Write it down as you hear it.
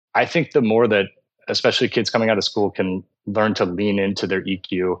I think the more that especially kids coming out of school can learn to lean into their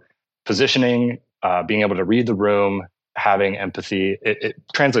EQ, positioning, being able to read the room, having empathy, it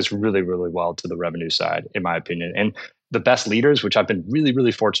translates really, really well to the revenue side, in my opinion. And the best leaders, which I've been really,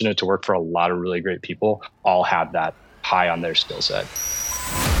 really fortunate to work for a lot of really great people, all have that high on their skill set.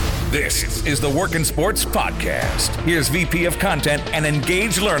 This is the Workin' Sports Podcast. Here's VP of Content and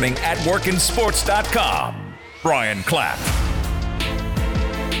Engage Learning at workinsports.com, Brian Clapp.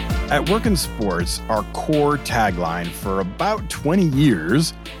 At Workin' Sports, our core tagline for about 20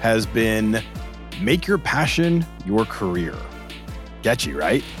 years has been, make your passion your career. Get you,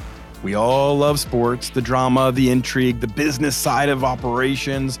 right? We all love sports, the drama, the intrigue, the business side of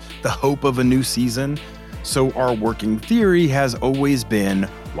operations, the hope of a new season. So our working theory has always been,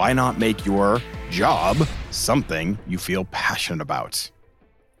 why not make your job something you feel passionate about?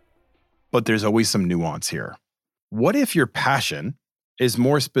 But there's always some nuance here. What if your passion is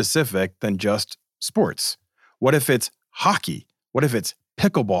more specific than just sports? What if it's hockey? What if it's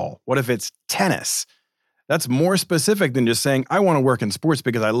pickleball? What if it's tennis? That's more specific than just saying, I want to work in sports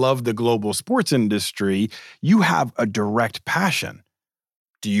because I love the global sports industry. You have a direct passion.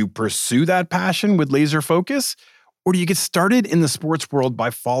 Do you pursue that passion with laser focus? Or do you get started in the sports world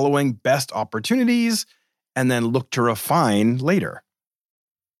by following best opportunities and then look to refine later?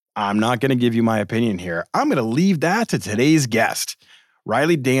 I'm not going to give you my opinion here. I'm going to leave that to today's guest.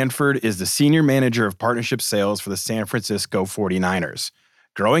 Riley Danford is the Senior Manager of Partnership Sales for the San Francisco 49ers.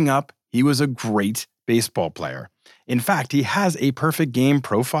 Growing up, he was a great baseball player. In fact, he has a perfect game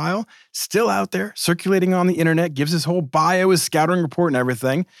profile still out there, circulating on the internet, gives his whole bio, his scouting report and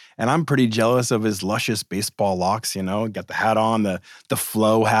everything. And I'm pretty jealous of his luscious baseball locks, got the hat on, the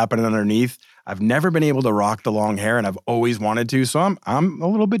flow happening underneath. I've never been able to rock the long hair and I've always wanted to. So I'm a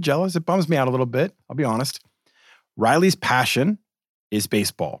little bit jealous. It bums me out a little bit. I'll be honest. Riley's passion is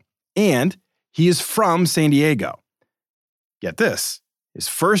baseball. And he is from San Diego. Get this. His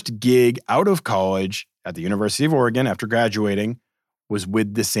first gig out of college at the University of Oregon after graduating was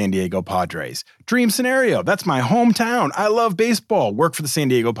with the San Diego Padres. Dream scenario. That's my hometown. I love baseball. Work for the San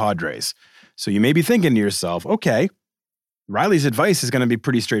Diego Padres. So you may be thinking to yourself, okay, Riley's advice is going to be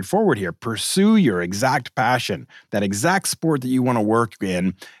pretty straightforward here. Pursue your exact passion, that exact sport that you want to work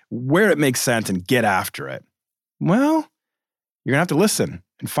in, where it makes sense, and get after it. Well, you're going to have to listen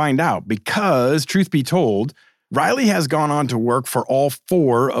and find out because, truth be told, Riley has gone on to work for all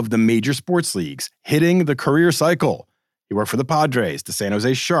 4 of the major sports leagues, hitting the career cycle. He worked for the Padres, the San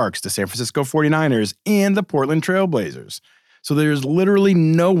Jose Sharks, the San Francisco 49ers, and the Portland Trail Blazers. So there's literally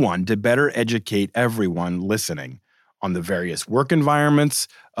no one to better educate everyone listening on the various work environments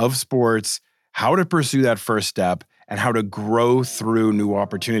of sports, how to pursue that first step, and how to grow through new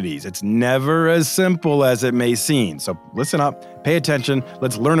opportunities. It's never as simple as it may seem. So listen up, pay attention.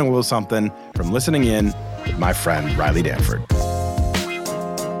 Let's learn a little something from listening in with my friend, Riley Danford.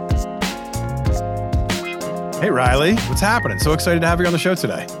 Hey, Riley, what's happening? So excited to have you on the show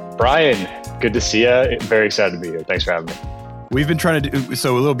today. Brian, good to see you. Very excited to be here. Thanks for having me. We've been trying to do,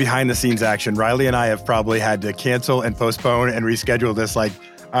 so a little behind the scenes action. Riley and I have probably had to cancel and postpone and reschedule this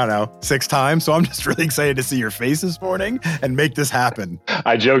 6 times. So I'm just really excited to see your face this morning and make this happen.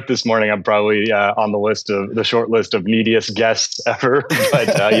 I joked this morning I'm probably on the short list of neediest guests ever.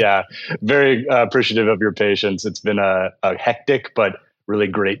 But very appreciative of your patience. It's been a hectic but really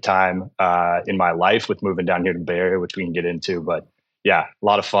great time in my life with moving down here to the Bay Area, which we can get into. But yeah, a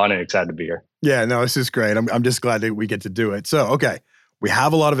lot of fun and excited to be here. Yeah, no, this is great. I'm just glad that we get to do it. So, okay, we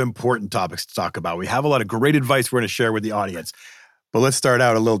have a lot of important topics to talk about. We have a lot of great advice we're going to share with the audience. But let's start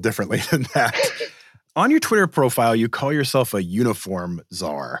out a little differently than that. On your Twitter profile, you call yourself a uniform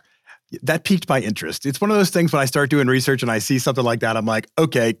czar. That piqued my interest. It's one of those things when I start doing research and I see something like that, I'm like,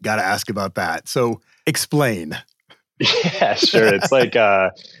 okay, got to ask about that. So explain. Yeah, sure. It's like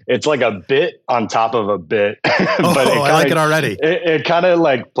a bit on top of a bit. But I like it already. It kind of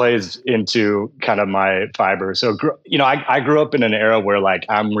like plays into kind of my fiber. So, I grew up in an era where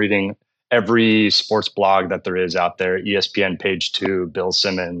I'm reading every sports blog that there is out there, ESPN Page 2, Bill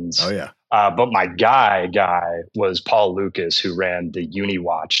Simmons. Oh, yeah. But my guy was Paul Lucas, who ran the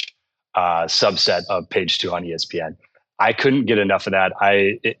UniWatch subset of Page 2 on ESPN. I couldn't get enough of that.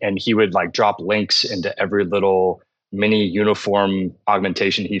 And he would drop links into every little mini uniform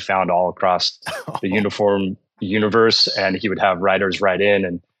augmentation he found all across the uniform universe. And he would have writers write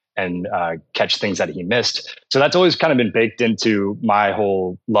in and catch things that he missed. So that's always kind of been baked into my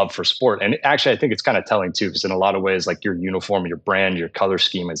whole love for sport. And actually, I think it's kind of telling too, because in a lot of ways, your uniform, your brand, your color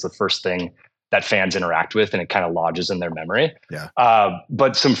scheme is the first thing that fans interact with, and it kind of lodges in their memory. Yeah.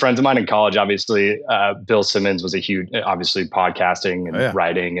 But some friends of mine in college, obviously, Bill Simmons was a huge, obviously podcasting and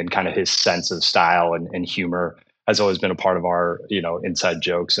writing, and kind of his sense of style and humor has always been a part of our, inside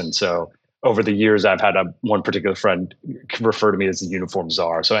jokes. And so over the years, I've had one particular friend refer to me as the uniform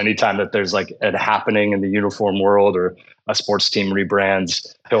czar. So anytime that there's like a happening in the uniform world or a sports team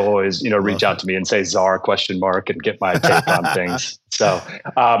rebrands, he'll always, reach out to me and say czar ? And get my take on things. So,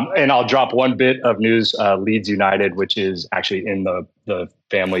 and I'll drop one bit of news, Leeds United, which is actually in the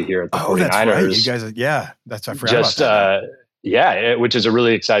family here at the 49ers. That's right. You guys, I forgot about that. Which is a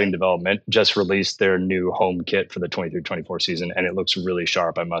really exciting development. Just released their new home kit for the 23-24 season, and it looks really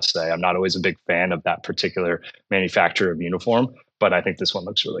sharp, I must say. I'm not always a big fan of that particular manufacturer of uniform, but I think this one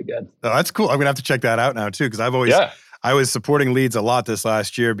looks really good. Oh, that's cool. I'm going to have to check that out now, too, because I was supporting Leeds a lot this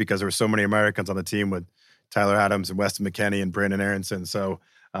last year because there were so many Americans on the team with Tyler Adams and Weston McKennie and Brandon Aronson. So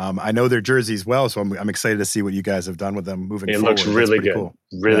I know their jerseys well, so I'm excited to see what you guys have done with them moving forward. It looks really good. Cool.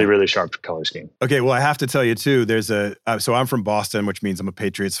 Really sharp color scheme. Okay, well, I have to tell you, too, so I'm from Boston, which means I'm a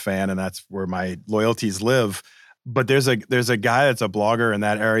Patriots fan, and that's where my loyalties live. But there's a guy that's a blogger in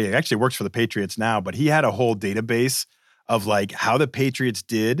that area. He actually works for the Patriots now, but he had a whole database of like how the Patriots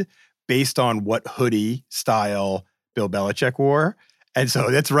did based on what hoodie style Bill Belichick wore. And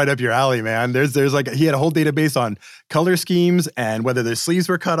so that's right up your alley, man. There's like, he had a whole database on color schemes and whether their sleeves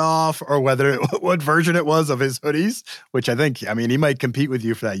were cut off or what version it was of his hoodies, which I mean, he might compete with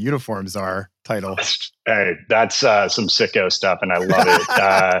you for that uniform czar title. Hey, that's some sicko stuff, and I love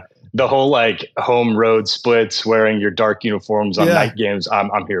it. The whole like home road splits, wearing your dark uniforms on night games,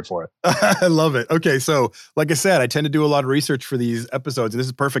 I'm here for it. I love it. Okay, so like I said, I tend to do a lot of research for these episodes, and this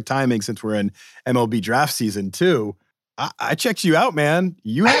is perfect timing since we're in MLB draft season too. I checked you out, man.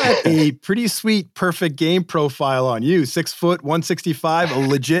 You had a pretty sweet perfect game profile on you. 6 foot, 165, a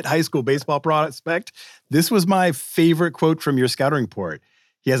legit high school baseball prospect. This was my favorite quote from your scouting report.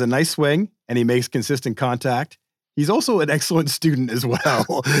 He has a nice swing and he makes consistent contact. He's also an excellent student as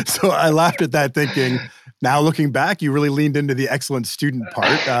well. So I laughed at that thinking, now looking back, you really leaned into the excellent student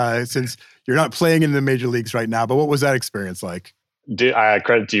part since you're not playing in the major leagues right now. But what was that experience like? I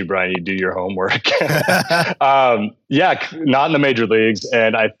credit to you, Brian. You do your homework. Not in the major leagues.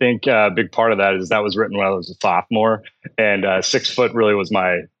 And I think a big part of that was written when I was a sophomore. And 6 foot really was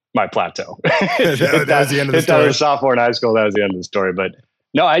my plateau. that was the end of the story. I was a sophomore in high school. That was the end of the story. But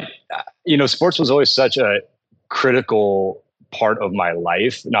no, sports was always such a critical part of my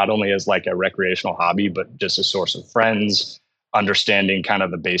life, not only as like a recreational hobby, but just a source of friends, understanding kind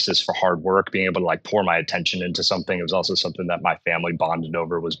of the basis for hard work, being able to like pour my attention into something. It was also something that my family bonded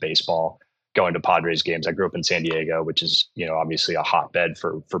over was baseball, going to Padres games. I grew up in San Diego, which is, obviously a hotbed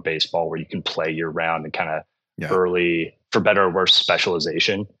for baseball where you can play year round and kind of early, for better or worse,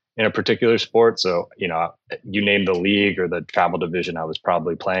 specialization in a particular sport. So, you name the league or the travel division, I was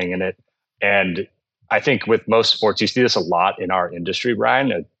probably playing in it. And I think with most sports, you see this a lot in our industry,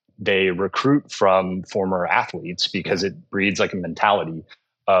 Brian. They recruit from former athletes because it breeds like a mentality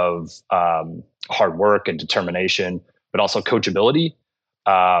of hard work and determination, but also coachability,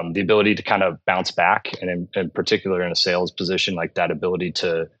 the ability to kind of bounce back. And in particular, in a sales position, like that ability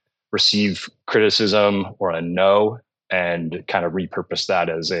to receive criticism or a no and kind of repurpose that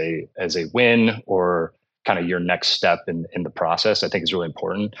as a win or kind of your next step in the process, I think is really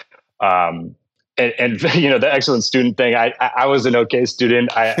important. And the excellent student thing, I was an okay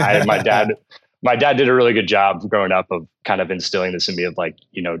student. My dad did a really good job growing up of kind of instilling this in me of like,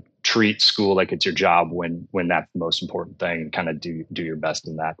 treat school like it's your job when that's the most important thing, and kind of do your best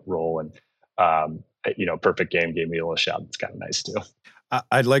in that role. And, Perfect Game gave me a little shout. It's kind of nice too.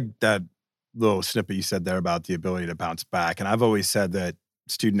 I like that little snippet you said there about the ability to bounce back. And I've always said that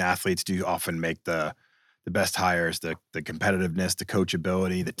student athletes do often make the best hires, the competitiveness, the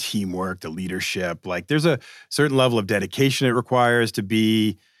coachability, the teamwork, the leadership. Like there's a certain level of dedication it requires to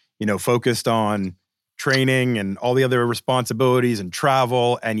be, focused on training and all the other responsibilities and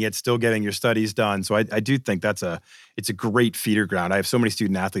travel, and yet still getting your studies done. So I do think it's a great feeder ground. I have so many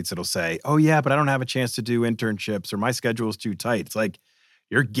student athletes that'll say, oh yeah, but I don't have a chance to do internships or my schedule is too tight. It's like,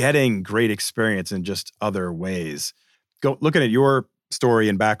 you're getting great experience in just other ways. Looking at your story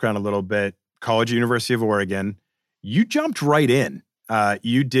and background a little bit, College, University of Oregon, you jumped right in.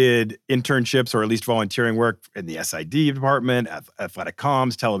 You did internships or at least volunteering work in the SID department, athletic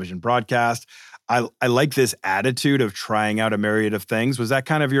comms, television broadcast. I like this attitude of trying out a myriad of things. Was that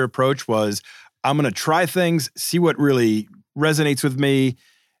kind of your approach? Was I'm going to try things, see what really resonates with me,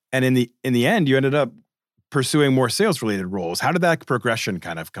 and in the end, you ended up pursuing more sales related roles. How did that progression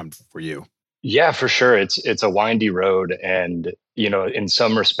kind of come for you? Yeah, for sure. It's a windy road, and in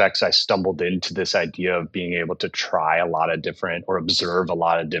some respects, I stumbled into this idea of being able to try a lot of different or observe a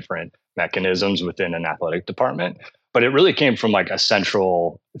lot of different mechanisms within an athletic department. But it really came from like a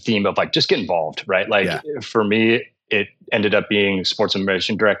central theme of like just get involved, right? Like Yeah. for me, it ended up being sports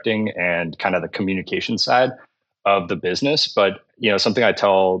information directing and kind of the communication side of the business. But something I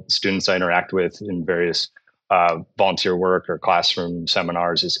tell students I interact with in various volunteer work or classroom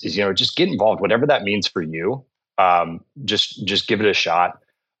seminars is just get involved, whatever that means for you. Just give it a shot.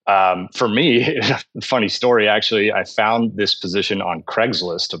 For me, funny story actually, I found this position on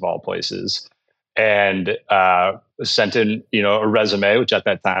Craigslist of all places, and sent in a resume, which at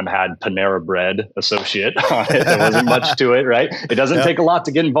that time had Panera Bread associate on it. There wasn't much to it, right? It doesn't Yep. take a lot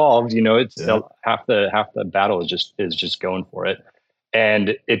to get involved. It's Yep. half the battle is just going for it.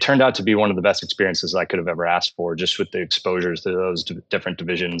 And it turned out to be one of the best experiences I could have ever asked for, just with the exposures to those different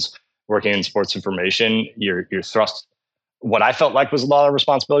divisions. Working in sports information, you're thrust what I felt like was a lot of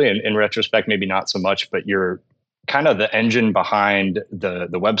responsibility, and in retrospect, maybe not so much, but you're kind of the engine behind the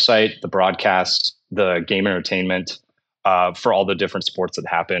website, the broadcasts, the game entertainment for all the different sports that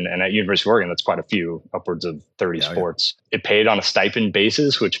happen. And at University of Oregon, that's quite a few, upwards of 30 Yeah, sports. It paid on a stipend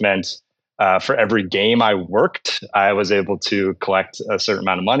basis, which meant for every game I worked, I was able to collect a certain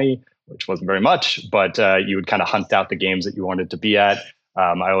amount of money, which wasn't very much, but you would kind of hunt out the games that you wanted to be at.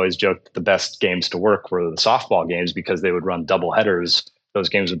 I always joked that the best games to work were the softball games because they would run double headers. Those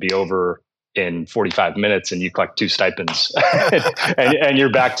games would be over in 45 minutes and you collect 2 stipends and you're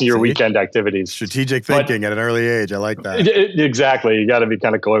back to your See? weekend activities. Strategic thinking at an early age. I like that. Exactly. You got to be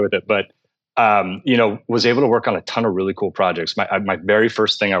kind of coy with it. But, was able to work on a ton of really cool projects. My very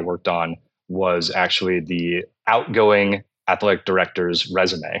first thing I worked on was actually the outgoing athletic director's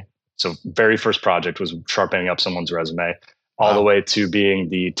resume. So very first project was sharpening up someone's resume, all the way to being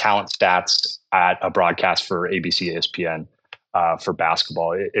the talent stats at a broadcast for ABC ESPN for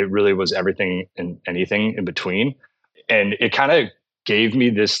basketball. It really was everything and anything in between. And it kind of gave me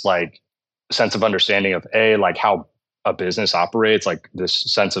this like sense of understanding of like how a business operates, like this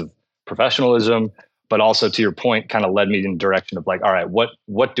sense of professionalism, but also to your point, kind of led me in the direction of like, all right,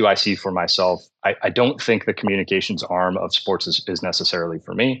 what do I see for myself? I don't think the communications arm of sports is necessarily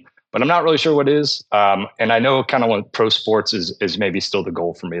for me, but I'm not really sure what is. And I know kind of what pro sports is maybe still the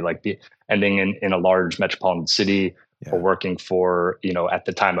goal for me, like the ending in a large metropolitan city or working for, at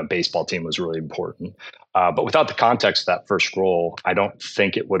the time a baseball team was really important. But without the context of that first role, I don't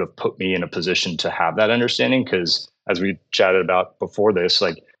think it would have put me in a position to have that understanding. Because as we chatted about before this,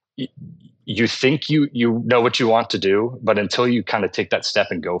 like you think you know what you want to do, but until you kind of take that step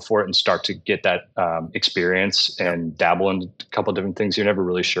and go for it and start to get that experience and dabble in a couple of different things, you're never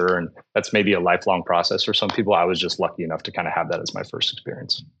really sure. And that's maybe a lifelong process for some people. I was just lucky enough to kind of have that as my first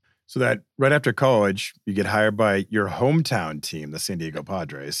experience. So that right after college, you get hired by your hometown team, the San Diego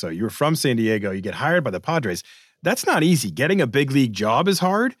Padres. So you were from San Diego, you get hired by the Padres. That's not easy. Getting a big league job is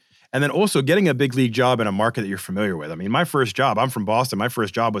hard. And then also getting a big league job in a market that you're familiar with. I mean, my first job, I'm from Boston. My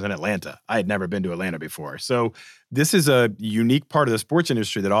first job was in Atlanta. I had never been to Atlanta before. So this is a unique part of the sports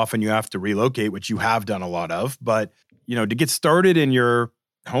industry that often you have to relocate, which you have done a lot of. But, to get started in your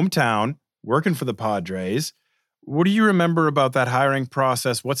hometown, working for the Padres, what do you remember about that hiring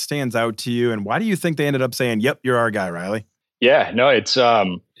process? What stands out to you? And why do you think they ended up saying, yep, you're our guy, Riley? Yeah, no, it's,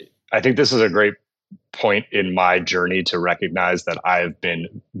 I think this is a great point in my journey to recognize that I've been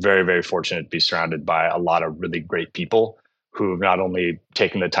very, very fortunate to be surrounded by a lot of really great people who have not only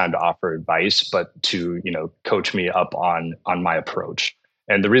taken the time to offer advice, but to, coach me up on my approach.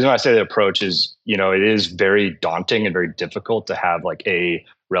 And the reason why I say the approach is, it is very daunting and very difficult to have like a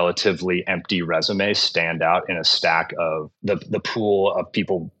relatively empty resume stand out in a stack of the pool of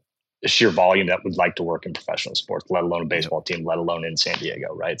people, sheer volume that would like to work in professional sports, let alone a baseball team, let alone in San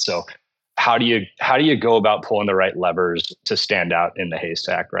Diego, right? So how do you go about pulling the right levers to stand out in the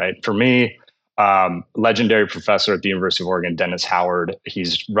haystack, right? For me, legendary professor at the University of Oregon, Dennis Howard,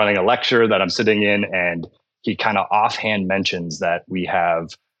 he's running a lecture that I'm sitting in, and he kind of offhand mentions that we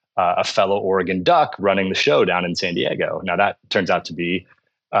have a fellow Oregon Duck running the show down in San Diego. Now that turns out to be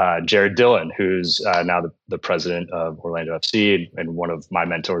Jared Dillon, who's now the president of Orlando FC and one of my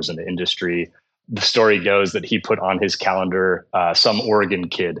mentors in the industry. The story goes that he put on his calendar some Oregon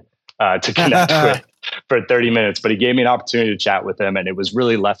kid to connect with for 30 minutes, but he gave me an opportunity to chat with him. And it was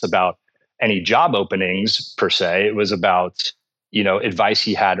really less about any job openings per se. It was about, advice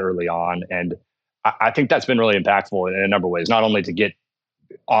he had early on. And I think that's been really impactful in a number of ways, not only to get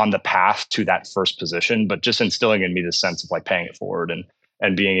on the path to that first position, but just instilling in me the sense of like paying it forward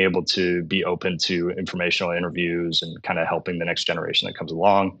and being able to be open to informational interviews and kind of helping the next generation that comes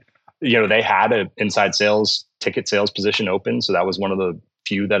along. they had an inside sales, ticket sales position open. So that was one of the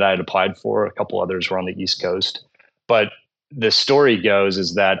few that I had applied for. A couple others were on the East Coast. But the story goes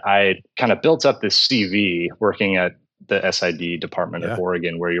is that I kind of built up this CV working at the SID department of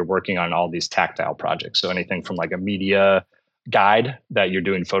Oregon, where you're working on all these tactile projects. So anything from like a media guide that you're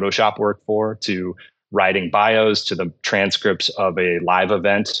doing Photoshop work for, to writing bios, to the transcripts of a live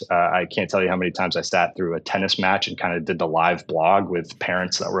event. I can't tell you how many times I sat through a tennis match and kind of did the live blog with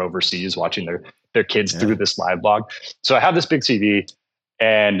parents that were overseas watching their kids through this live blog. So I have this big CV,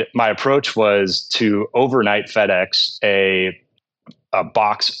 and my approach was to overnight FedEx a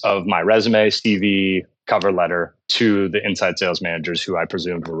box of my resume, CV, cover letter to the inside sales managers who I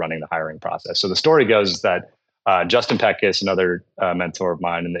presumed were running the hiring process. So the story goes that Justin Peckus, another mentor of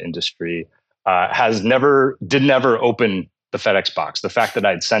mine in the industry, did never open the FedEx box. The fact that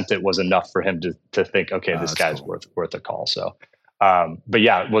I'd sent it was enough for him to think, okay, this guy's cool. worth a call. So, but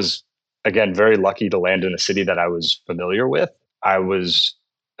yeah, it was, again, very lucky to land in a city that I was familiar with. I was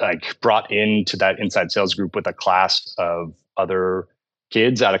like brought into that inside sales group with a class of other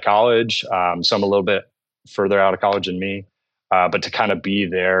kids out of college, some a little bit further out of college than me, but to kind of be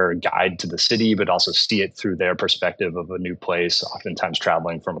their guide to the city, but also see it through their perspective of a new place, oftentimes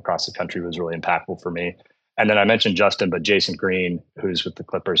traveling from across the country, was really impactful for me. And then I mentioned Justin, but Jason Green, who's with the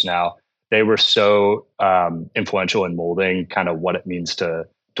Clippers now, they were so influential in molding kind of what it means to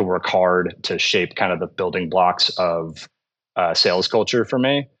work hard, to shape kind of the building blocks of sales culture for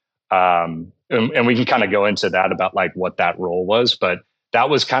me. And we can kind of go into that about like what that role was, but that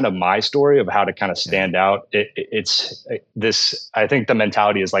was kind of my story of how to kind of stand out. It's this, I think the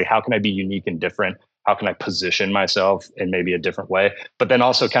mentality is like, how can I be unique and different? How can I position myself in maybe a different way? But then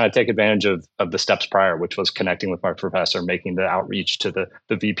also kind of take advantage of the steps prior, which was connecting with my professor, making the outreach to the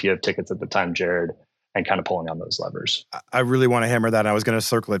VP of tickets at the time, Jared, and kind of pulling on those levers. I really want to hammer that. I was going to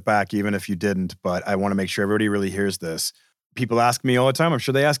circle it back even if you didn't, but I want to make sure everybody really hears this. People ask me all the time. I'm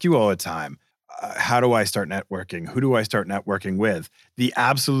sure they ask you all the time. How do I start networking? Who do I start networking with? The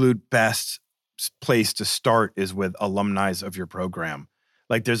absolute best place to start is with alumni of your program.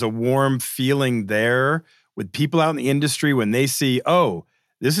 Like there's a warm feeling there with people out in the industry when they see, oh,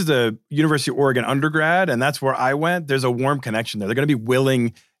 this is a University of Oregon undergrad and that's where I went. There's a warm connection there. They're going to be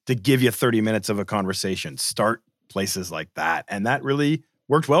willing to give you 30 minutes of a conversation. Start places like that. And that really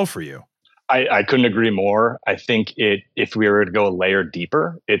worked well for you. I couldn't agree more. I think if we were to go a layer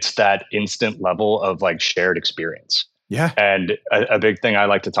deeper, it's that instant level of like shared experience. Yeah. And a big thing I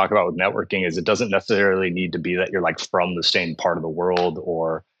like to talk about with networking is it doesn't necessarily need to be that you're like from the same part of the world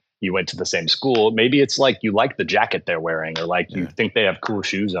or you went to the same school. Maybe it's like you like the jacket they're wearing, or like you think they have cool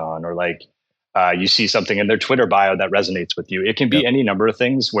shoes on, or like you see something in their Twitter bio that resonates with you. It can be any number of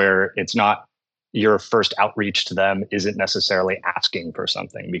things where it's not your first outreach to them isn't necessarily asking for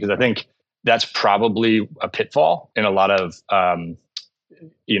something, because I think that's probably a pitfall in a lot of,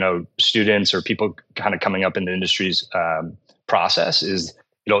 students or people kind of coming up in the industry's process is,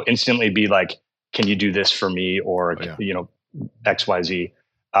 instantly be like, can you do this for me? Or, X, Y, Z.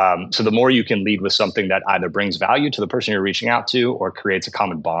 So the more you can lead with something that either brings value to the person you're reaching out to or creates a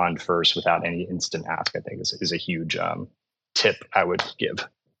common bond first without any instant ask, I think is a huge tip I would give.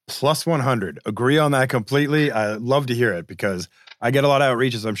 Plus 100. Agree on that completely. I love to hear it because I get a lot of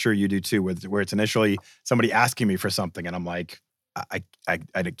outreaches, I'm sure you do too, where it's initially somebody asking me for something and I'm like, I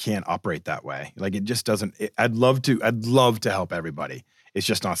can't operate that way. Like it just doesn't, I'd love to help everybody. It's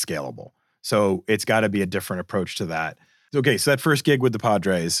just not scalable. So it's got to be a different approach to that. Okay, so that first gig with the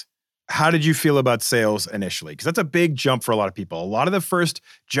Padres, how did you feel about sales initially? Because that's a big jump for a lot of people. A lot of the first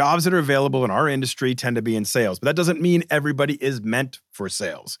jobs that are available in our industry tend to be in sales, but that doesn't mean everybody is meant for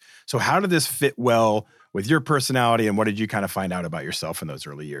sales. So how did this fit well with your personality, and what did you kind of find out about yourself in those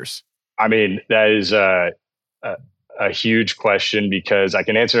early years? I mean, that is a huge question because I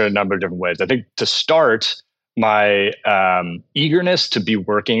can answer it a number of different ways. I think to start, my eagerness to be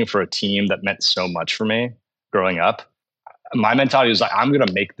working for a team that meant so much for me growing up, my mentality was like, I'm going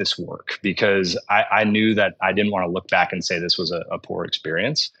to make this work because I knew that I didn't want to look back and say this was a poor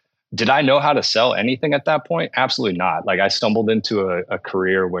experience. Did I know how to sell anything at that point? Absolutely not. Like I stumbled into a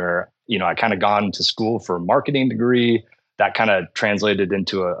career where, I kind of gone to school for a marketing degree that kind of translated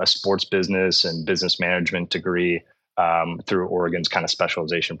into a sports business and business management degree through Oregon's kind of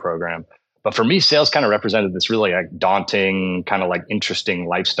specialization program. But for me, sales kind of represented this really like daunting, kind of like interesting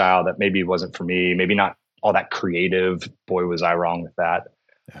lifestyle that maybe wasn't for me, maybe not all that creative. Boy, was I wrong with that.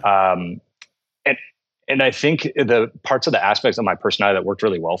 Yeah. And I think the parts of the aspects of my personality that worked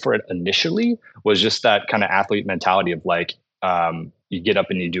really well for it initially was just that kind of athlete mentality of like, you get up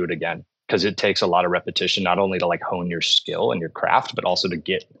and you do it again, because it takes a lot of repetition, not only to like hone your skill and your craft, but also to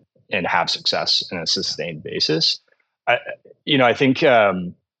get, and have success in a sustained basis. I think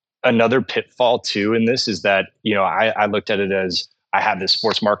another pitfall too in this is that, I looked at it as I have this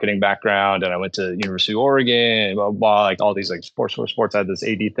sports marketing background and I went to University of Oregon, blah, blah, blah, like all these like sports. I had this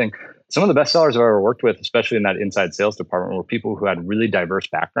AD thing. Some of the best sellers I've ever worked with, especially in that inside sales department, were people who had really diverse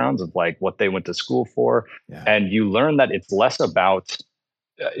backgrounds of like what they went to school for. Yeah. And you learn that it's less about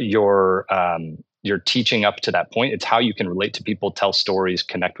your teaching up to that point. It's how you can relate to people, tell stories,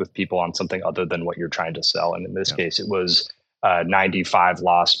 connect with people on something other than what you're trying to sell. And in this case, it was 95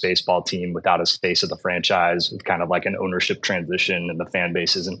 loss baseball team without a face of the franchise, with kind of like an ownership transition and the fan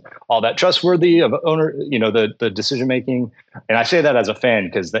bases and all that trustworthy of owner, the decision making. And I say that as a fan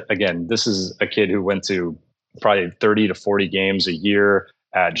because again, this is a kid who went to probably 30 to 40 games a year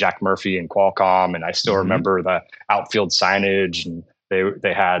at Jack Murphy and Qualcomm, and I still remember the outfield signage, and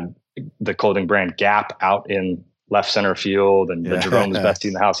they had the clothing brand Gap out in left center field, and the Jerome's best team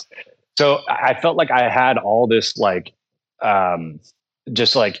in the house. So I felt like I had all this like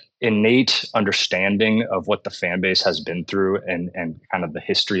just like innate understanding of what the fan base has been through and kind of the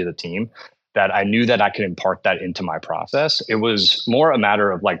history of the team, that I knew that I could impart that into my process. It was more a matter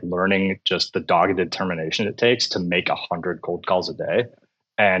of like learning just the dogged determination it takes to make 100 cold calls a day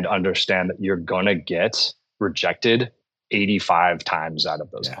and understand that you're going to get rejected 85 times out of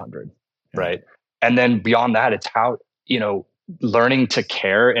those 100. Right. And then beyond that, it's how, learning to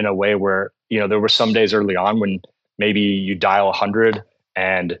care in a way where, there were some days early on when maybe you dial 100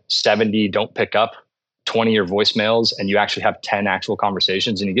 and 70 don't pick up 20 your voicemails, and you actually have 10 actual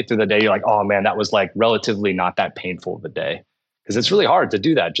conversations, and you get through the day, you're like, oh man, that was like relatively not that painful of a day. Because it's really hard to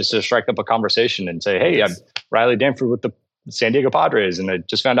do that, just to strike up a conversation and say, hey, I'm Riley Danford with the San Diego Padres, and I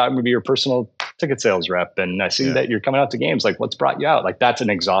just found out I'm going to be your personal ticket sales rep, and I see that you're coming out to games. Like, what's brought you out? Like, that's an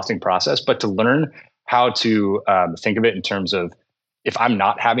exhausting process. But to learn how to think of it in terms of, if I'm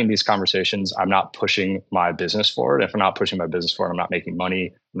not having these conversations, I'm not pushing my business forward. If I'm not pushing my business forward, I'm not making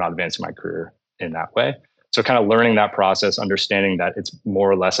money. I'm not advancing my career in that way. So kind of learning that process, understanding that it's more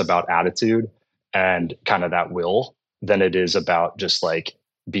or less about attitude and kind of that will than it is about just like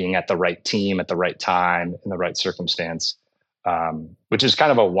being at the right team at the right time in the right circumstance, which is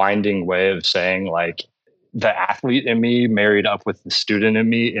kind of a winding way of saying like the athlete in me married up with the student in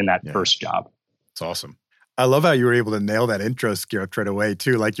me in that first job. It's awesome. I love how you were able to nail that intro script right away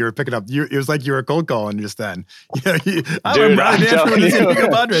too. Like you were picking up, it was like you were cold calling just then. I'm Riley Danford with the San Diego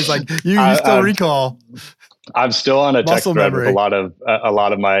Padres. Like you still recall. I'm still on a tech thread with a lot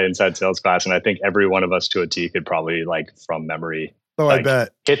of my inside sales class, and I think every one of us to a T could probably like from memory. Oh, I bet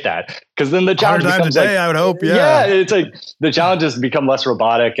hit that, because then the challenge becomes like, I would hope, it's like the challenges become less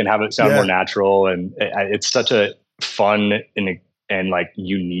robotic and have it sound more natural, and it's such a fun and like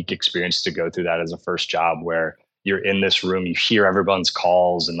unique experience to go through that as a first job, where you're in this room, you hear everyone's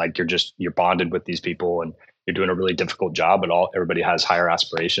calls, and like you're bonded with these people, and you're doing a really difficult job, but everybody has higher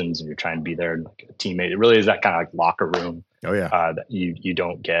aspirations, and you're trying to be there like a teammate. It really is that kind of like locker room that you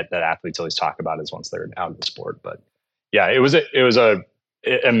don't get, that athletes always talk about is once they're out of the sport. But yeah, it was a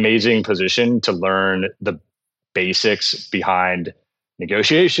amazing position to learn the basics behind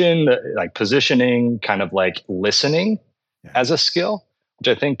negotiation, like positioning, kind of like listening as a skill, which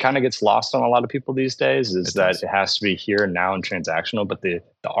I think kind of gets lost on a lot of people these days, is that it has to be here and now and transactional, but the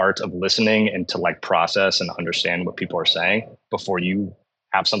art of listening and to like process and understand what people are saying before you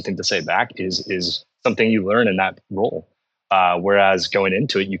have something to say back is something you learn in that role. Whereas going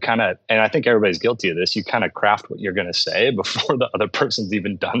into it, you kind of, and I think everybody's guilty of this, you kind of craft what you're going to say before the other person's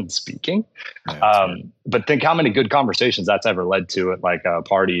even done speaking. But think how many good conversations that's ever led to at like a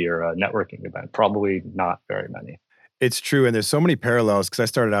party or a networking event. Probably not very many. It's true. And there's so many parallels, because I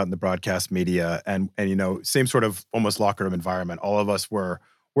started out in the broadcast media and same sort of almost locker room environment. All of us were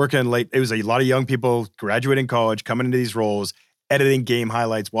working late. It was a lot of young people graduating college, coming into these roles, editing game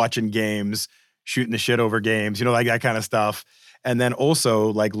highlights, watching games, shooting the shit over games, like that kind of stuff. And then also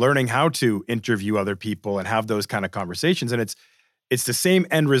like learning how to interview other people and have those kind of conversations. And it's the same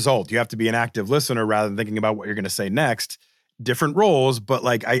end result. You have to be an active listener rather than thinking about what you're going to say next. Different roles, but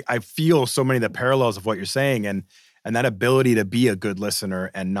like I feel so many of the parallels of what you're saying, and that ability to be a good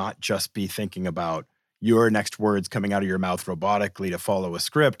listener and not just be thinking about your next words coming out of your mouth robotically to follow a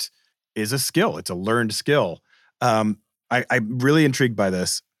script is a skill. It's a learned skill. I'm really intrigued by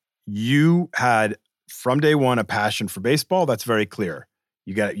this. You had from day one a passion for baseball. That's very clear.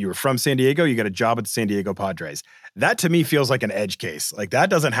 You were from San Diego. You got a job at the San Diego Padres. That to me feels like an edge case. Like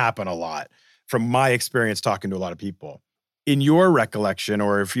that doesn't happen a lot from my experience talking to a lot of people. In your recollection,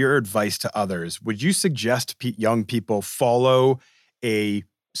 or if your advice to others, would you suggest young people follow a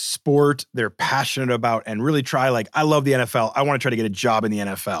sport they're passionate about and really try, like, I love the NFL, I want to try to get a job in the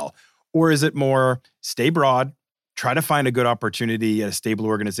NFL? Or is it more stay broad, try to find a good opportunity at a stable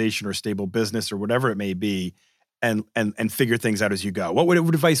organization or stable business or whatever it may be, and figure things out as you go? What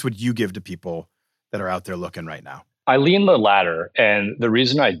advice would you give to people that are out there looking right now? I lean the latter. And the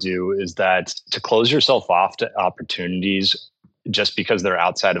reason I do is that to close yourself off to opportunities just because they're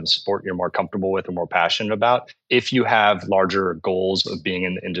outside of a sport you're more comfortable with or more passionate about, if you have larger goals of being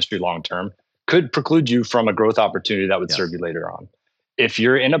in the industry long term, could preclude you from a growth opportunity that would serve you later on. If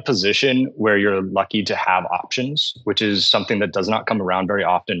you're in a position where you're lucky to have options, which is something that does not come around very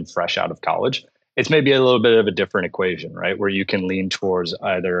often fresh out of college, it's maybe a little bit of a different equation, right? Where you can lean towards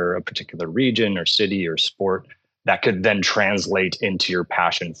either a particular region or city or sport that could then translate into your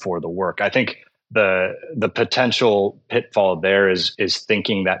passion for the work. I think the potential pitfall there is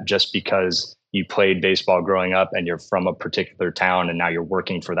thinking that just because you played baseball growing up and you're from a particular town and now you're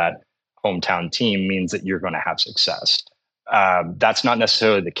working for that hometown team means that you're going to have success. That's not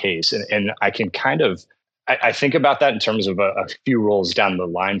necessarily the case. And I can I think about that in terms of a few roles down the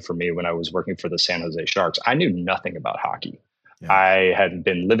line for me when I was working for the San Jose Sharks. I knew nothing about hockey. Yeah. I had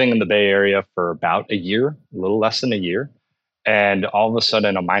been living in the Bay Area for about a year, a little less than a year. And all of a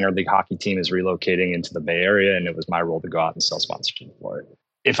sudden, a minor league hockey team is relocating into the Bay Area, and it was my role to go out and sell sponsorship for it.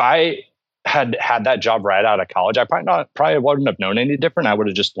 If I had that job right out of college, I probably wouldn't have known any different. I would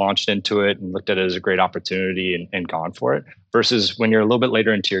have just launched into it and looked at it as a great opportunity and gone for it. Versus when you're a little bit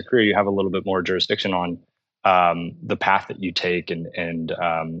later into your career, you have a little bit more jurisdiction on the path that you take and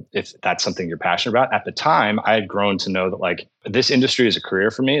if that's something you're passionate about. At the time, I had grown to know that like this industry is a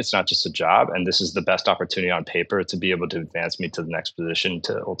career for me. It's not just a job, and this is the best opportunity on paper to be able to advance me to the next position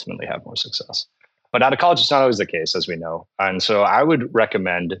to ultimately have more success. But out of college, it's not always the case, as we know. And so I would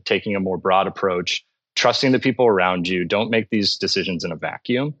recommend taking a more broad approach, trusting the people around you. Don't make these decisions in a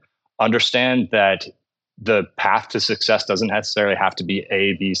vacuum. Understand that the path to success doesn't necessarily have to be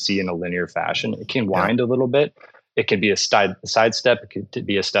A, B, C in a linear fashion. It can wind a little bit. It can be a sidestep. It could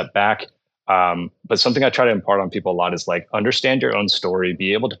be a step back. But something I try to impart on people a lot is like, understand your own story,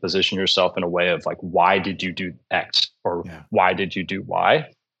 be able to position yourself in a way of like, why did you do X or why did you do Y?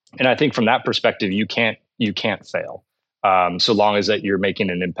 And I think from that perspective, you can't fail. So long as that you're making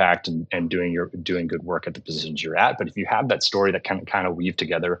an impact and doing good work at the positions you're at. But if you have that story that can kind of weave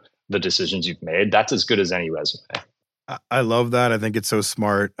together the decisions you've made, that's as good as any resume. I love that. I think it's so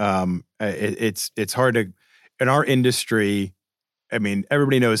smart. It's hard to, in our industry, I mean,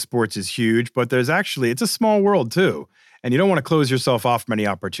 everybody knows sports is huge, but it's a small world too. And you don't want to close yourself off from any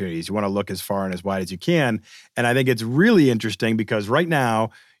opportunities. You want to look as far and as wide as you can. And I think it's really interesting because right now,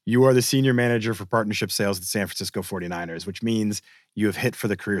 you are the senior manager for partnership sales at the San Francisco 49ers, which means you have hit for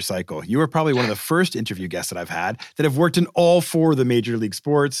the career cycle. You are probably one of the first interview guests that I've had that have worked in all four of the major league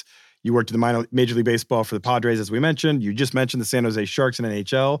sports. You worked in the Major League Baseball for the Padres, as we mentioned. You just mentioned the San Jose Sharks in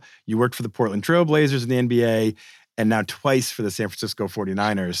NHL. You worked for the Portland Trail Blazers in the NBA, and now twice for the San Francisco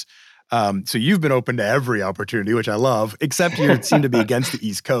 49ers. So you've been open to every opportunity, which I love, except you seem to be against the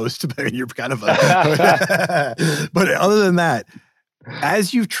East Coast. You're kind of but other than that,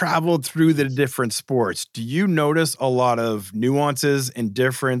 as you've traveled through the different sports, do you notice a lot of nuances and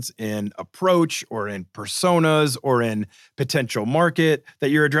difference in approach or in personas or in potential market that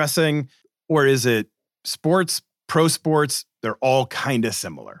you're addressing? Or is it sports, pro sports, they're all kind of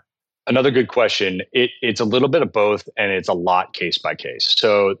similar? Another good question. It's a little bit of both, and it's a lot case by case.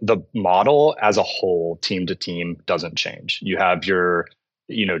 So the model as a whole, team to team, doesn't change. You have your,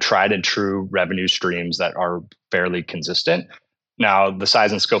 tried and true revenue streams that are fairly consistent. Now, the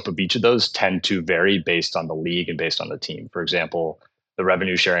size and scope of each of those tend to vary based on the league and based on the team. For example, the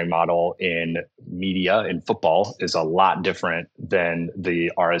revenue sharing model in media in football is a lot different than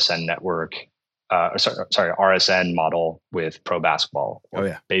the RSN network, RSN model with pro basketball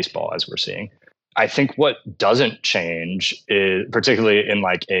or baseball, as we're seeing. I think what doesn't change is, particularly in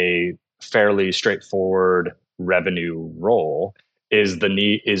like a fairly straightforward revenue role, is the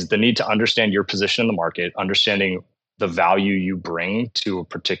need to understand your position in the market, understanding the value you bring to a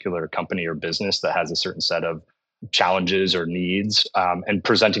particular company or business that has a certain set of challenges or needs, and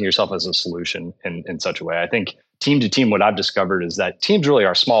presenting yourself as a solution in such a way. I think team to team, what I've discovered is that teams really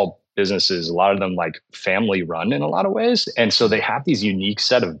are small businesses, a lot of them like family run in a lot of ways. And so they have these unique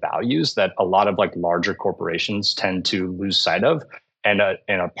set of values that a lot of like larger corporations tend to lose sight of. And a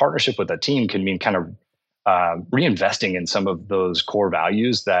partnership with a team can mean kind of reinvesting in some of those core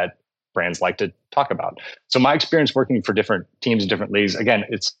values that brands like to talk about. So my experience working for different teams in different leagues, again,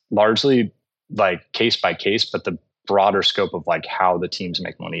 it's largely like case by case, but the broader scope of like how the teams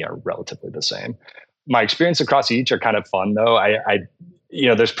make money are relatively the same. My experience across each are kind of fun though.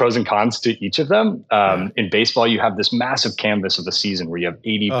 there's pros and cons to each of them. In baseball, you have this massive canvas of the season where you have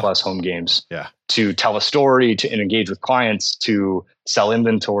 80 plus home games to tell a story, to engage with clients, to sell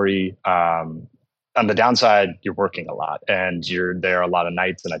inventory. On the downside, you're working a lot and you're there a lot of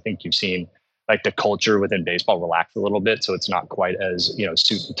nights. And I think you've seen like the culture within baseball relax a little bit. So it's not quite as,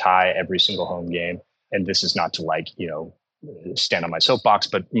 suit and tie every single home game. And this is not to stand on my soapbox,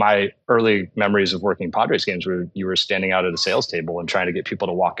 but my early memories of working Padres games where you were standing out at a sales table and trying to get people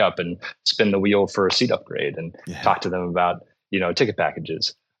to walk up and spin the wheel for a seat upgrade and talk to them about, ticket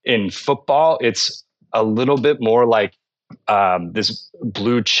packages. In football, it's a little bit more like this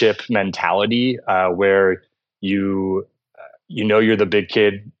blue chip mentality where you're the big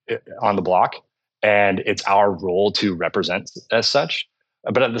kid on the block and it's our role to represent as such.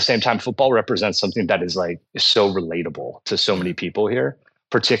 But at the same time, football represents something that is so relatable to so many people here,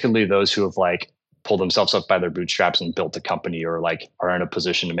 particularly those who have pulled themselves up by their bootstraps and built a company or are in a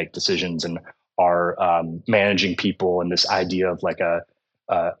position to make decisions and are managing people. And this idea of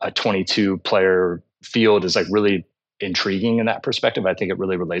a 22 player field is really intriguing in that perspective. I think it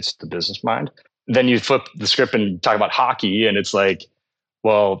really relates to the business mind. Then you flip the script and talk about hockey and it's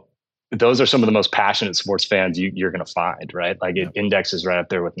well, those are some of the most passionate sports fans you're going to find, right? It indexes right up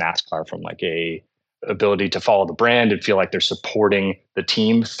there with NASCAR from a ability to follow the brand and feel like they're supporting the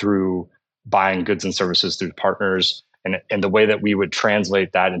team through buying goods and services through partners. And the way that we would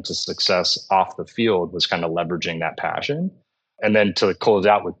translate that into success off the field was kind of leveraging that passion. And then to close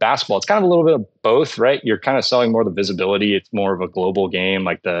out with basketball, it's kind of a little bit of both, right? You're kind of selling more the visibility. It's more of a global game,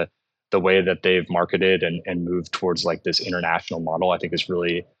 the way that they've marketed and moved towards this international model, I think is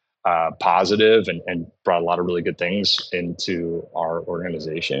really positive and brought a lot of really good things into our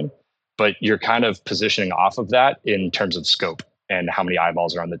organization. But you're kind of positioning off of that in terms of scope and how many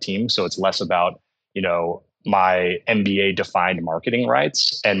eyeballs are on the team. So it's less about, my NBA defined marketing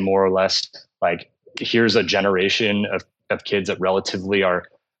rights and more or less here's a generation of kids that relatively are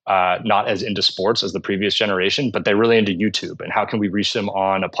not as into sports as the previous generation, but they're really into YouTube. And how can we reach them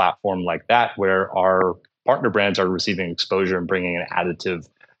on a platform like that where our partner brands are receiving exposure and bringing an additive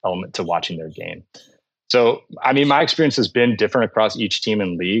element to watching their game? So, my experience has been different across each team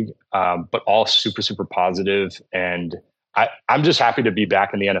and league, but all super, super positive. And I'm just happy to be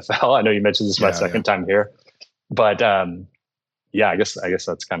back in the NFL. I know you mentioned this is my second time here, but I guess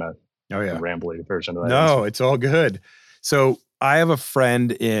that's kind of a rambly version of that. No, it's all good. So I have a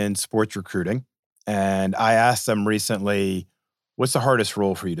friend in sports recruiting, and I asked them recently, what's the hardest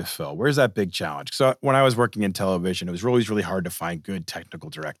role for you to fill? Where's that big challenge? So when I was working in television, it was always really hard to find good technical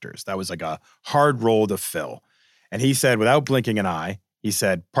directors. That was a hard role to fill. And he said, without blinking an eye, he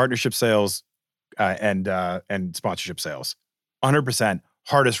said, partnership sales and sponsorship sales, 100%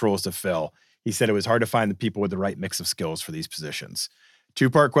 hardest roles to fill. He said it was hard to find the people with the right mix of skills for these positions.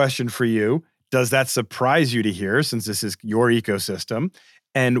 Two-part question for you. Does that surprise you to hear, since this is your ecosystem?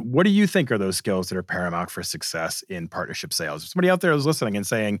 And what do you think are those skills that are paramount for success in partnership sales? If somebody out there is listening and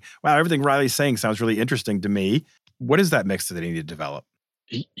saying, wow, everything Riley's saying sounds really interesting to me, what is that mix that they need to develop?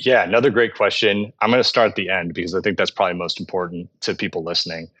 Yeah, another great question. I'm going to start at the end because I think that's probably most important to people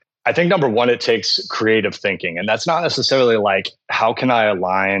listening. I think number one, it takes creative thinking. And that's not necessarily how can I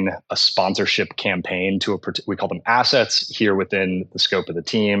align a sponsorship campaign to we call them assets here within the scope of the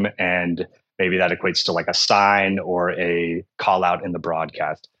team. And maybe that equates to a sign or a call out in the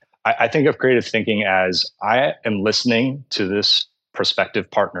broadcast. I think of creative thinking as I am listening to this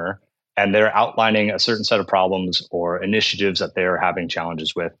prospective partner and they're outlining a certain set of problems or initiatives that they're having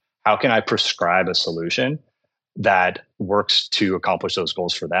challenges with. How can I prescribe a solution that works to accomplish those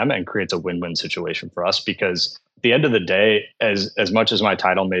goals for them and creates a win-win situation for us? Because at the end of the day, as much as my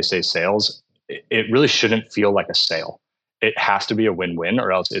title may say sales, it really shouldn't feel like a sale. It has to be a win-win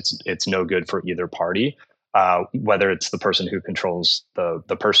or else it's no good for either party, whether it's the person who controls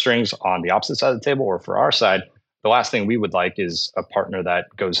the purse strings on the opposite side of the table or for our side. The last thing we would like is a partner that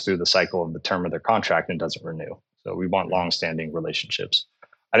goes through the cycle of the term of their contract and doesn't renew. So we want long-standing relationships.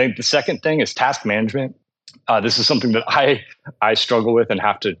 I think the second thing is task management. This is something that I struggle with and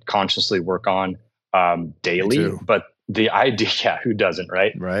have to consciously work on daily. But the idea, who doesn't,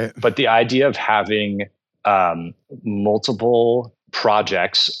 right? Right. But the idea of having multiple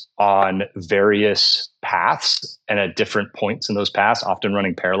projects on various paths and at different points in those paths, often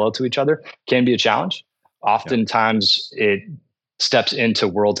running parallel to each other, can be a challenge. Oftentimes it steps into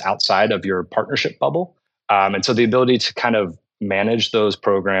worlds outside of your partnership bubble. And so the ability to kind of manage those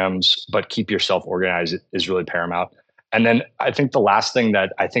programs, but keep yourself organized is really paramount. And then I think the last thing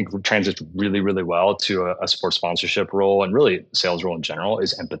that I think translates really, really well to a sports sponsorship role and really sales role in general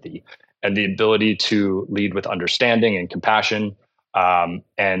is empathy and the ability to lead with understanding and compassion.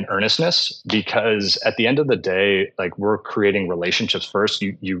 and earnestness, because at the end of the day, like, we're creating relationships first.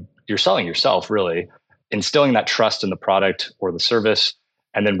 You're selling yourself, really, instilling that trust in the product or the service,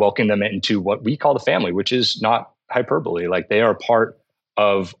 and then welcoming them into what we call the family, which is not hyperbole. Like, they are part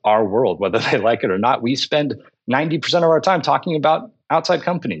of our world, whether they like it or not. We spend 90% of our time talking about outside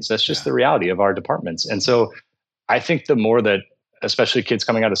companies. That's just the reality of our departments. And so I think the more that especially kids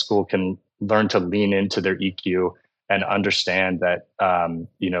coming out of school can learn to lean into their EQ and understand that,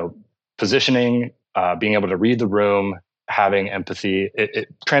 positioning, being able to read the room, having empathy, it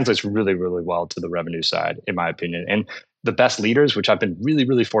translates really, really well to the revenue side, in my opinion. And the best leaders, which I've been really,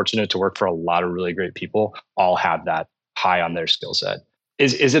 really fortunate to work for a lot of really great people, all have that high on their skill set.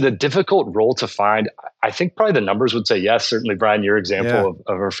 Is it a difficult role to find? I think probably the numbers would say yes. Certainly, Brian, your example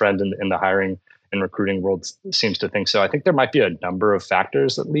of our friend in the hiring and recruiting world seems to think so. I think there might be a number of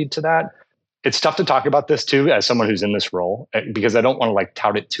factors that lead to that. It's tough to talk about this too, as someone who's in this role, because I don't want to like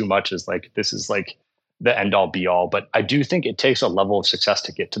tout it too much as like, this is like the end all be all. But I do think it takes a level of success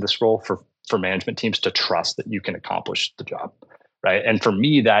to get to this role for management teams to trust that you can accomplish the job. Right. And for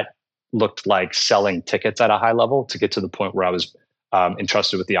me, that looked like selling tickets at a high level to get to the point where I was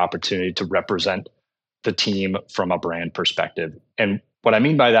entrusted with the opportunity to represent the team from a brand perspective. And what I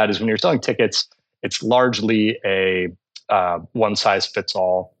mean by that is when you're selling tickets, it's largely a one size fits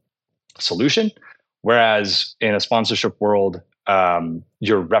all solution. Whereas in a sponsorship world,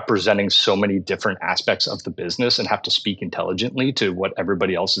 you're representing so many different aspects of the business and have to speak intelligently to what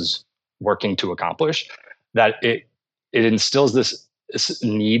everybody else is working to accomplish, that it instills this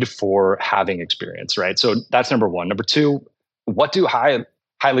need for having experience, right? So that's number one. Number two, what do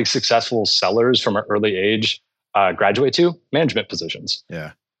highly successful sellers from an early age graduate to? Management positions.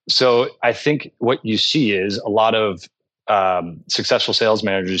 Yeah. So I think what you see is a lot of successful sales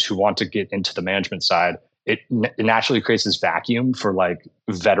managers who want to get into the management side. It naturally creates this vacuum for like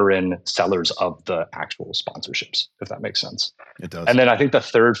veteran sellers of the actual sponsorships, if that makes sense. It does. And then I think the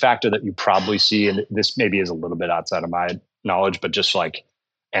third factor that you probably see, and this maybe is a little bit outside of my knowledge, but just like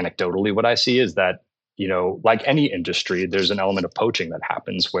anecdotally, what I see is that, like any industry, there's an element of poaching that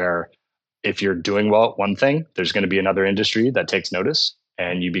happens where if you're doing well at one thing, there's going to be another industry that takes notice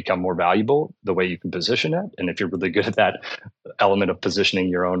and you become more valuable the way you can position it. And if you're really good at that element of positioning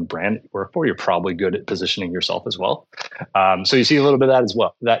your own brand that you work for, you're probably good at positioning yourself as well. So you see a little bit of that as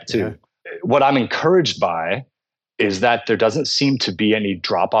well, that too. Yeah. What I'm encouraged by is that there doesn't seem to be any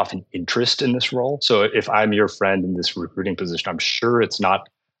drop off in interest in this role. So if I'm your friend in this recruiting position, I'm sure it's not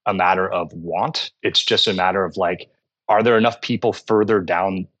a matter of want. It's just a matter of like, are there enough people further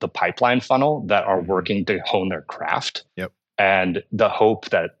down the pipeline funnel that are working to hone their craft? Yep. And the hope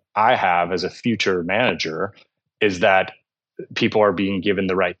that I have as a future manager is that people are being given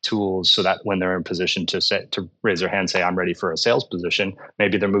the right tools so that when they're in position to raise their hand, say, I'm ready for a sales position,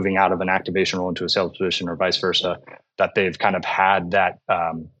 maybe they're moving out of an activation role into a sales position or vice versa, that they've kind of had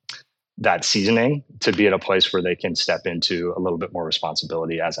that seasoning to be at a place where they can step into a little bit more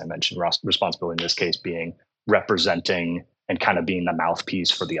responsibility. As I mentioned, responsibility in this case being representing and kind of being the mouthpiece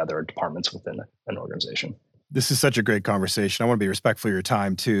for the other departments within an organization. This is such a great conversation. I want to be respectful of your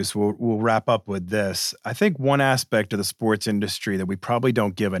time too. So we'll wrap up with this. I think one aspect of the sports industry that we probably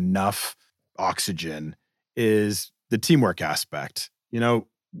don't give enough oxygen is the teamwork aspect.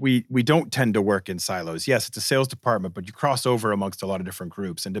 We don't tend to work in silos. Yes, it's a sales department, but you cross over amongst a lot of different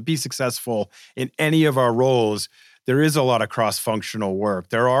groups. And to be successful in any of our roles, there is a lot of cross-functional work.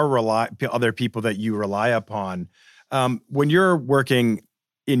 There are other people that you rely upon. When you're working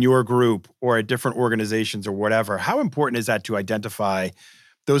in your group or at different organizations or whatever, how important is that to identify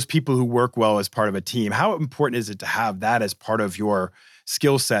those people who work well as part of a team? How important is it to have that as part of your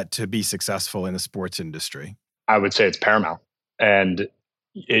skill set to be successful in the sports industry? I would say it's paramount. And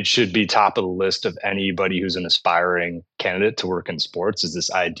it should be top of the list of anybody who's an aspiring candidate to work in sports, is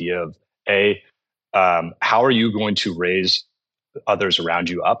this idea of how are you going to raise others around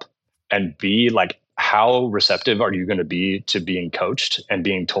you up? And B, like, how receptive are you going to be to being coached and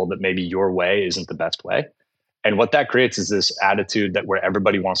being told that maybe your way isn't the best way? And what that creates is this attitude that where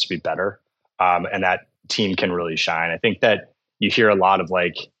everybody wants to be better, and that team can really shine. I think that you hear a lot of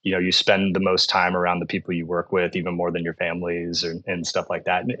like, you spend the most time around the people you work with, even more than your families and stuff like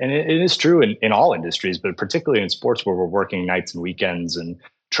that. And it is true in all industries, but particularly in sports where we're working nights and weekends and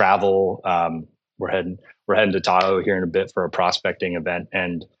travel. We're heading to Tahoe here in a bit for a prospecting event.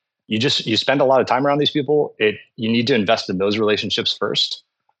 And you spend a lot of time around these people. You need to invest in those relationships first.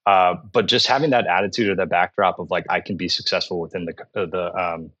 But just having that attitude or that backdrop of like, I can be successful within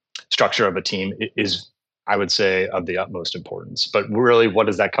the structure of a team is, I would say, of the utmost importance. But really, what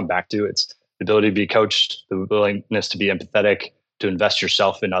does that come back to? It's the ability to be coached, the willingness to be empathetic, to invest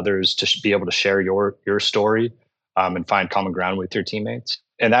yourself in others, to be able to share your story and find common ground with your teammates.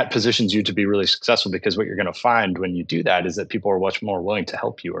 And that positions you to be really successful, because what you're going to find when you do that is that people are much more willing to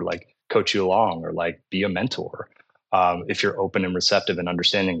help you or like coach you along or like be a mentor. If you're open and receptive and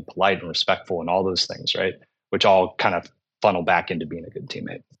understanding, polite and respectful and all those things, right? Which all kind of funnel back into being a good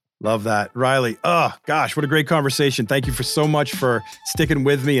teammate. Love that. Riley, oh gosh, what a great conversation. Thank you so much for sticking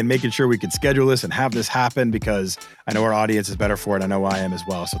with me and making sure we could schedule this and have this happen, because I know our audience is better for it. I know I am as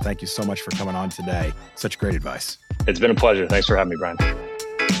well. So thank you so much for coming on today. Such great advice. It's been a pleasure. Thanks for having me, Brian.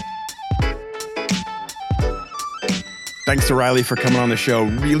 Thanks to Riley for coming on the show.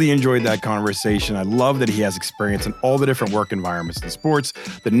 Really enjoyed that conversation. I love that he has experience in all the different work environments in sports,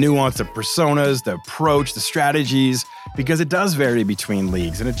 the nuance, the personas, the approach, the strategies, because it does vary between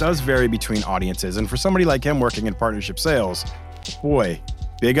leagues and it does vary between audiences. And for somebody like him working in partnership sales, boy,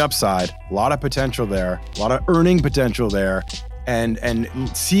 big upside, a lot of potential there, a lot of earning potential there. And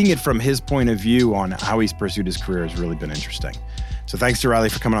seeing it from his point of view on how he's pursued his career has really been interesting. So thanks to Riley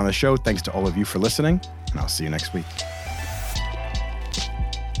for coming on the show. Thanks to all of you for listening, and I'll see you next week.